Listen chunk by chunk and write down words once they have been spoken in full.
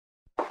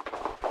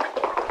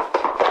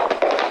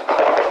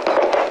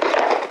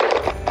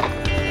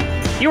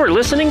You are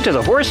listening to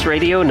the Horse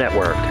Radio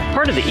Network,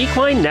 part of the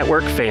Equine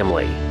Network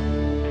family.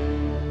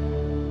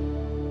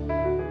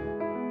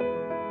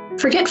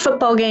 Forget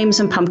football games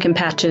and pumpkin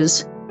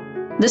patches.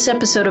 This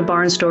episode of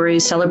Barn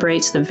Stories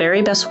celebrates the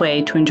very best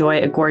way to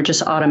enjoy a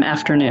gorgeous autumn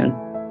afternoon.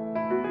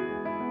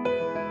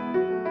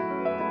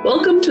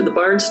 Welcome to the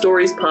Barn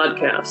Stories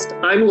podcast.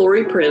 I'm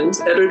Lori Prinz,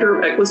 editor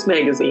of Equus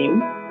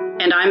Magazine.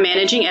 And I'm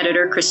managing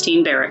editor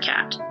Christine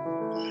Barakat.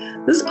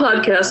 This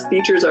podcast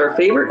features our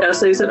favorite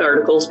essays and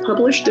articles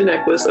published in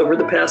Equus over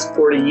the past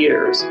 40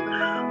 years.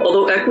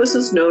 Although Equus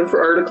is known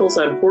for articles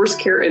on horse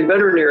care and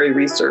veterinary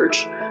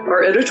research,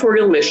 our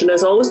editorial mission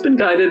has always been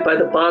guided by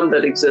the bond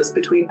that exists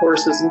between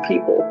horses and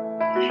people.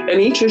 And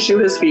each issue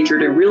has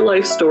featured a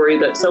real-life story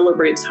that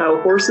celebrates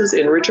how horses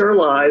enrich our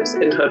lives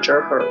and touch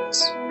our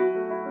hearts.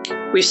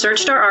 We've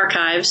searched our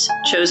archives,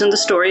 chosen the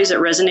stories that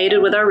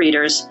resonated with our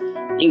readers,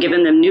 and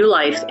given them new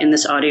life in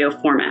this audio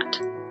format.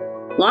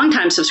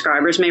 Longtime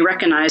subscribers may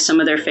recognize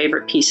some of their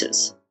favorite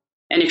pieces.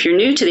 And if you're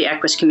new to the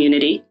Equus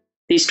community,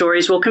 these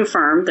stories will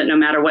confirm that no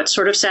matter what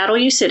sort of saddle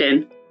you sit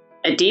in,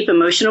 a deep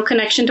emotional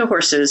connection to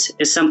horses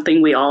is something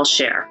we all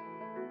share.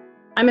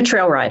 I'm a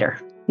trail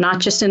rider, not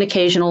just an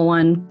occasional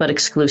one, but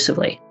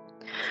exclusively.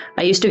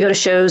 I used to go to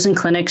shows and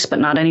clinics, but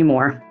not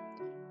anymore.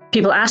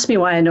 People ask me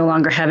why I no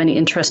longer have any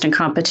interest in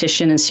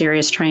competition and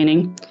serious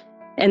training,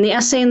 and the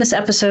essay in this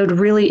episode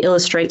really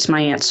illustrates my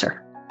answer.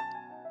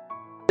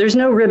 There's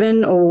no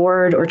ribbon,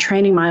 award, or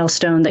training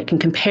milestone that can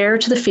compare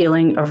to the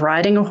feeling of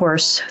riding a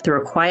horse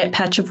through a quiet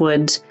patch of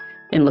woods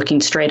and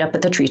looking straight up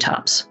at the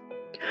treetops,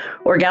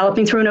 or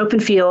galloping through an open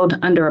field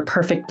under a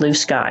perfect blue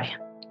sky.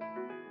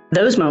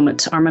 Those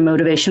moments are my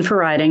motivation for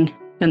riding,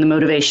 and the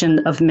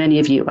motivation of many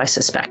of you, I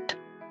suspect.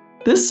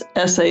 This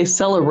essay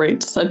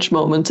celebrates such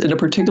moments in a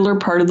particular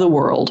part of the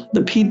world,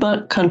 the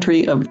Piedmont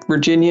country of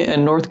Virginia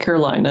and North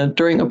Carolina,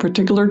 during a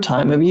particular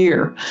time of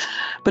year.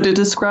 But it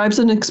describes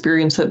an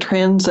experience that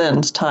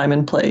transcends time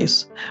and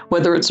place.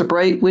 Whether it's a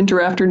bright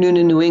winter afternoon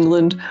in New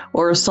England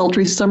or a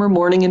sultry summer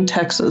morning in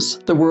Texas,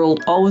 the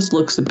world always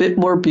looks a bit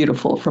more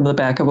beautiful from the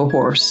back of a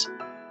horse.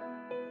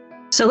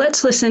 So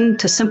let's listen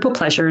to Simple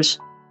Pleasures,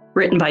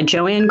 written by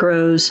Joanne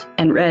Groves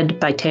and read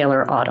by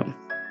Taylor Autumn.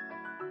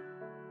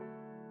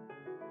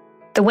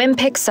 The wind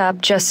picks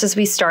up just as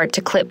we start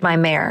to clip my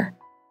mare,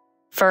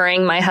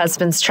 furring my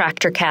husband's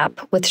tractor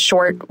cap with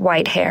short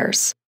white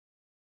hairs.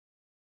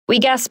 We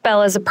guess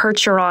Bella's a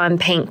Percheron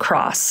paint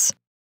cross,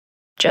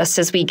 just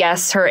as we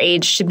guess her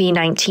age to be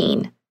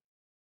 19.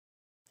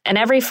 And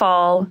every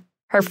fall,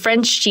 her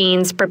French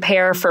genes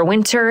prepare for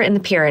winter in the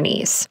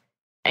Pyrenees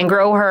and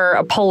grow her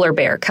a polar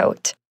bear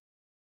coat.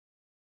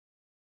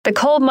 The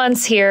cold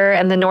months here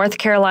and the North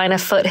Carolina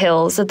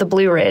foothills of the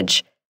Blue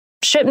Ridge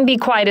shouldn't be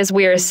quite as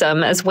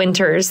wearisome as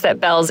winters that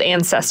Belle's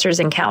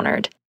ancestors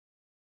encountered.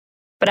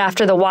 But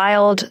after the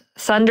wild,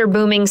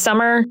 thunder-booming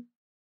summer,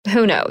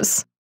 who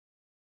knows?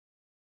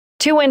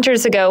 2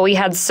 winters ago, we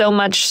had so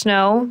much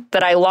snow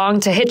that I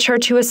longed to hitch her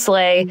to a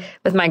sleigh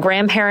with my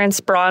grandparents'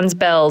 bronze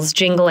bells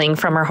jingling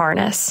from her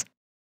harness.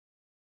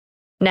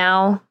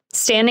 Now,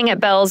 standing at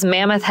Belle's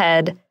mammoth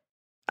head,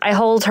 I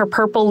hold her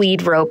purple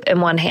lead rope in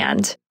one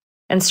hand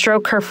and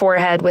stroke her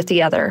forehead with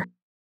the other,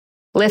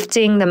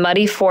 lifting the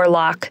muddy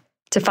forelock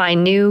to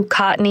find new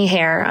cottony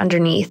hair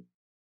underneath.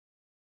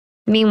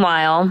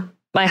 Meanwhile,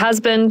 my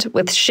husband,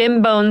 with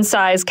shin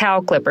bone-sized cow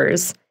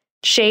clippers,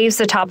 shaves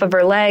the top of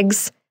her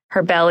legs,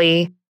 her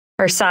belly,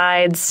 her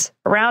sides,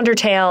 around her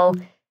tail,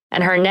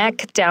 and her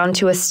neck down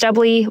to a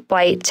stubbly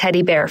white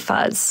teddy bear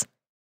fuzz.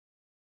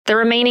 The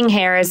remaining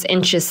hair is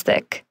inches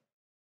thick,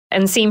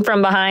 and seen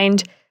from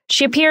behind,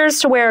 she appears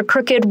to wear a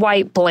crooked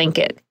white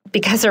blanket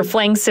because her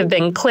flanks have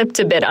been clipped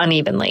a bit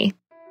unevenly.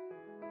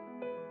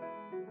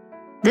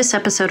 This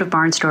episode of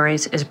Barn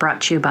Stories is brought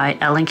to you by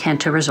El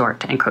Encanto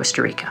Resort in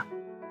Costa Rica.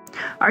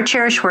 Our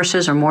cherished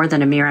horses are more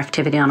than a mere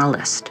activity on a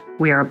list.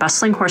 We are a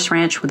bustling horse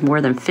ranch with more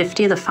than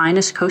 50 of the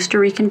finest Costa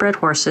Rican bred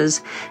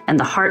horses and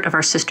the heart of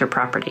our sister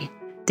property,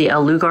 the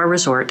El Lugar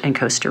Resort in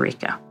Costa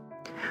Rica.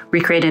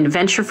 We create an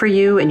adventure for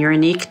you and your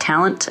unique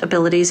talent,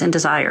 abilities, and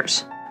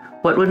desires.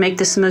 What would make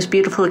this the most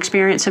beautiful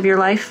experience of your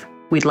life?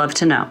 We'd love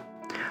to know.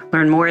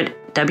 Learn more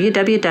at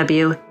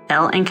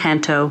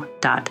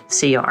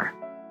www.elencanto.cr.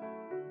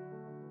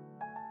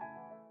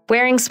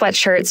 Wearing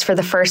sweatshirts for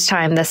the first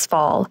time this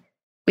fall,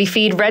 we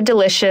feed Red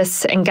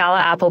Delicious and Gala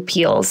apple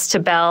peels to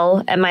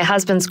Belle and my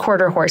husband's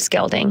quarter horse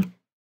gelding.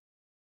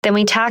 Then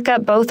we tack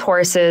up both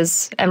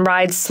horses and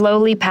ride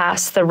slowly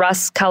past the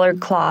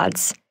rust-colored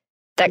clods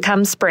that,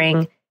 come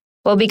spring,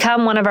 will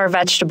become one of our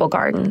vegetable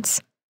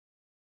gardens.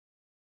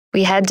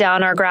 We head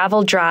down our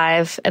gravel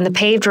drive and the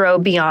paved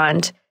road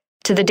beyond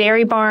to the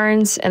dairy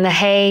barns and the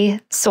hay,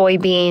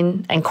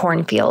 soybean, and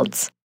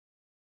cornfields.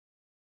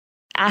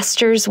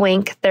 Asters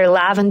wink their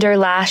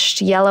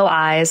lavender-lashed yellow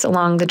eyes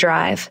along the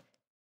drive.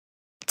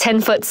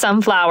 10-foot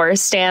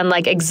sunflowers stand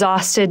like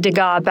exhausted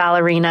Degas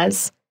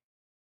ballerinas.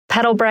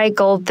 Petal-bright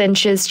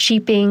goldfinches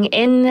cheeping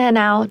in and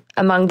out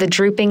among the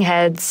drooping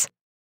heads,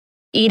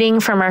 eating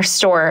from our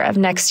store of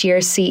next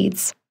year's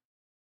seeds.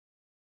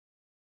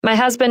 My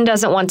husband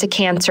doesn't want to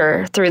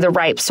canter through the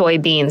ripe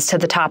soybeans to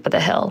the top of the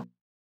hill.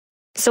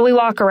 So we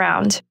walk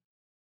around,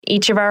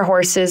 each of our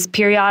horses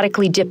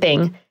periodically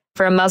dipping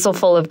for a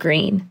muzzleful of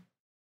green.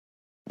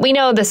 We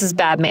know this is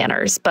bad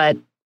manners, but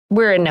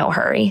we're in no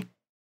hurry.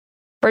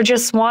 We're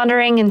just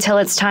wandering until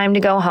it's time to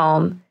go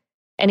home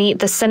and eat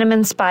the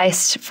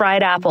cinnamon-spiced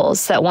fried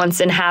apples that once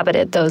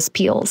inhabited those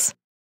peels.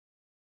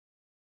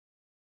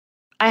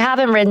 I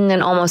haven't ridden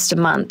in almost a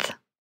month,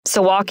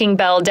 so walking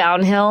Belle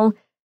downhill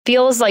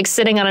feels like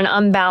sitting on an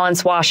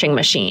unbalanced washing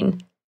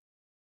machine.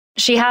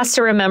 She has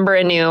to remember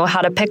anew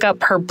how to pick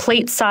up her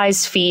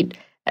plate-sized feet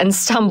and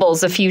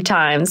stumbles a few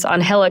times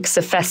on hillocks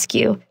of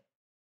fescue,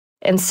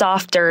 in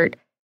soft dirt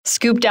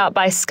scooped out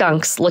by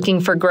skunks looking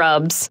for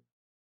grubs,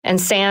 and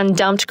sand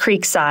dumped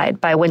creekside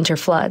by winter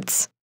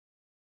floods.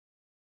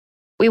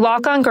 We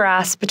walk on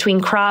grass between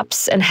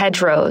crops and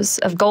hedgerows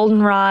of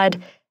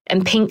goldenrod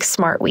and pink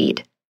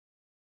smartweed.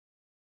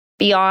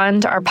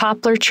 Beyond are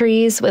poplar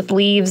trees with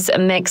leaves a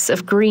mix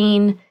of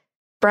green,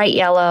 bright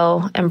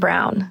yellow, and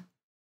brown.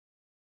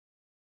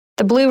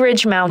 The Blue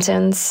Ridge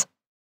Mountains,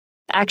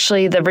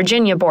 actually the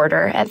Virginia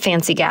border at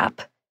Fancy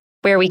Gap,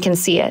 where we can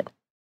see it,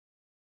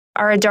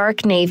 are a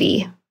dark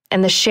navy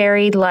in the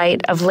sherried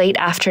light of late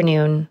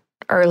afternoon,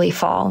 early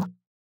fall.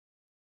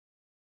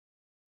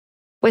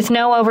 With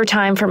no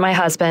overtime for my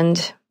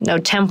husband, no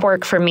temp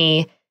work for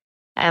me,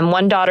 and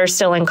one daughter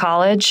still in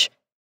college,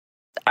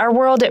 our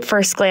world at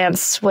first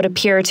glance would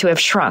appear to have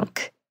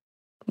shrunk.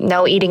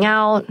 No eating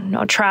out,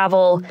 no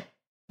travel,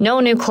 no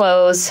new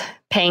clothes,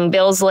 paying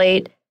bills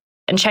late,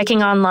 and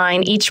checking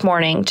online each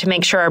morning to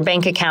make sure our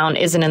bank account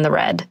isn't in the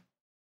red.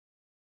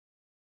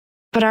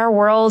 But our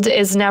world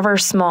is never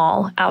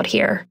small out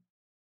here.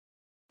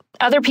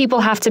 Other people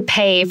have to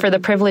pay for the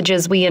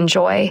privileges we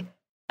enjoy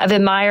of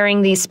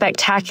admiring these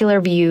spectacular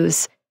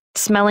views,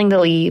 smelling the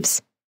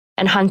leaves,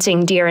 and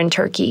hunting deer and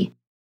turkey.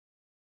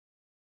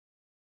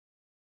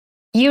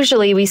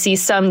 Usually we see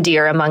some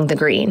deer among the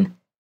green,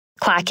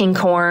 clacking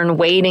corn,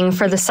 waiting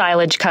for the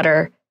silage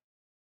cutter.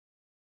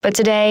 But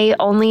today,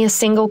 only a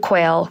single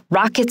quail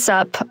rockets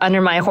up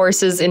under my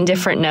horse's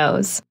indifferent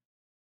nose.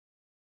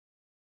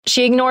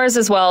 She ignores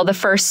as well the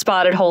first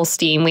spotted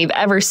Holstein we've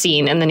ever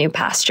seen in the new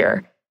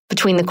pasture,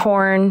 between the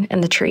corn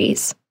and the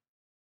trees.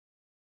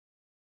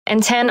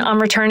 Intent on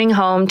returning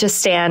home to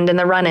stand in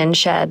the run-in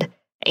shed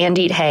and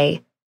eat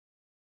hay,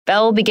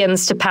 Belle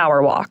begins to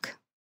power walk.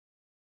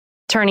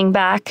 Turning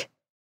back,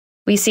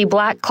 we see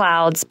black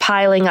clouds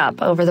piling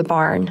up over the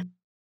barn.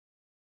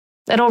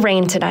 It'll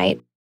rain tonight,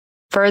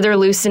 further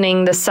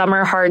loosening the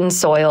summer-hardened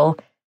soil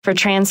for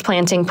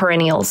transplanting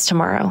perennials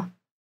tomorrow.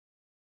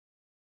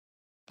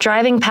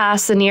 Driving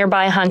past the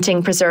nearby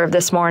hunting preserve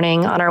this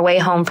morning on our way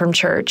home from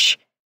church,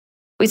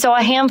 we saw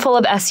a handful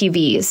of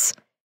SUVs,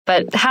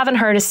 but haven't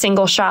heard a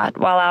single shot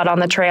while out on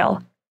the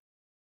trail.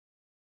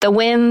 The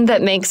wind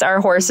that makes our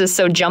horses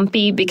so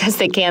jumpy because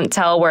they can't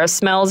tell where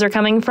smells are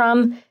coming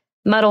from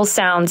muddles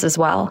sounds as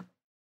well.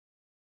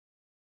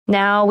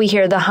 Now we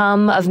hear the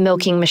hum of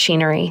milking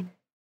machinery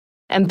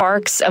and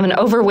barks of an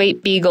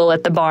overweight beagle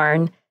at the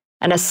barn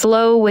and a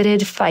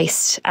slow-witted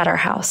feist at our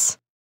house.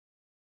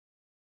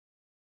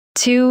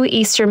 2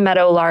 eastern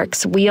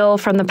meadowlarks wheel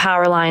from the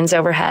power lines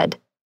overhead,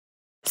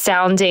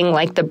 sounding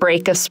like the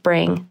break of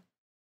spring.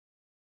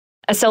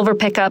 A silver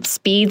pickup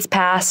speeds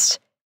past,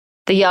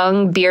 the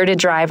young, bearded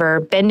driver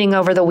bending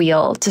over the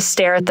wheel to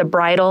stare at the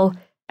bridle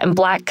and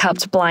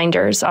black-cupped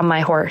blinders on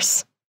my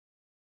horse.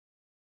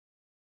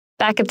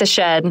 Back at the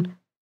shed,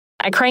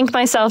 I crank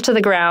myself to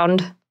the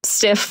ground,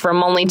 stiff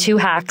from only 2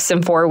 hacks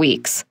in 4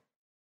 weeks.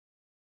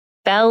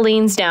 Belle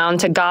leans down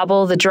to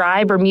gobble the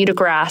dry Bermuda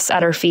grass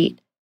at her feet.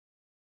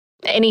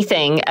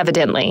 Anything,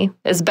 evidently,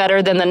 is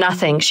better than the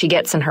nothing she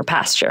gets in her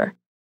pasture.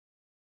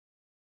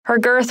 Her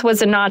girth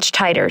was a notch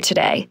tighter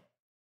today,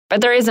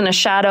 but there isn't a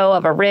shadow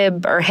of a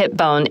rib or hip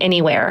bone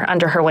anywhere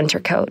under her winter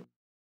coat.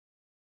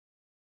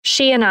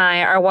 She and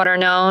I are what are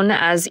known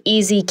as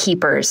easy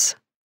keepers.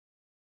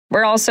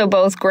 We're also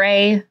both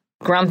gray,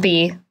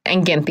 grumpy,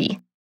 and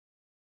gimpy.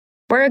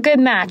 We're a good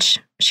match,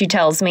 she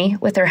tells me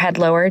with her head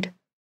lowered.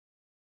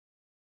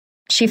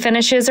 She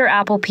finishes her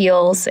apple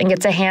peels and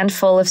gets a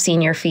handful of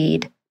senior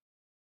feed.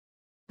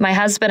 My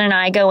husband and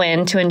I go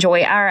in to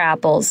enjoy our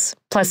apples,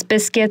 plus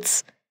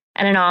biscuits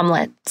and an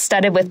omelet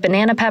studded with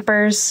banana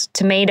peppers,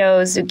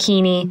 tomatoes,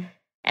 zucchini,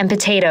 and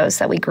potatoes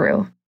that we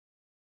grew.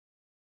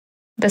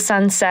 The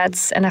sun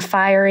sets in a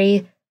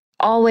fiery,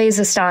 always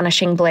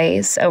astonishing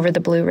blaze over the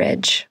Blue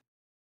Ridge.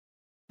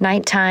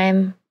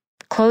 Nighttime,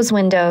 closed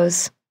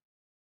windows,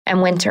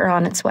 and winter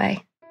on its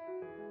way.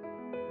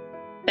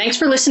 Thanks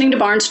for listening to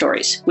Barn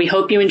Stories. We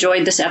hope you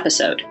enjoyed this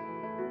episode.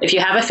 If you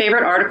have a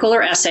favorite article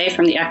or essay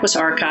from the Equus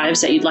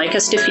archives that you'd like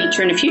us to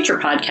feature in a future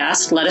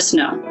podcast, let us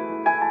know.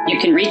 You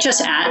can reach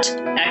us at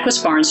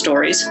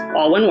equusbarnstories,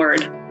 all one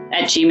word,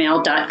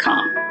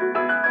 @gmail.com.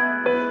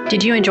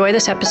 Did you enjoy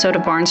this episode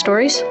of Barn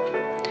Stories?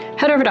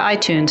 Head over to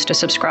iTunes to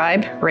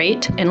subscribe,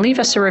 rate, and leave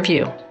us a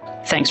review.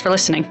 Thanks for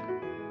listening.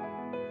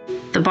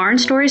 The Barn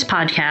Stories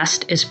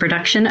podcast is a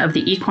production of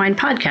the Equine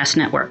Podcast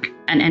Network,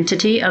 an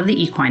entity of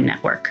the Equine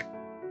Network.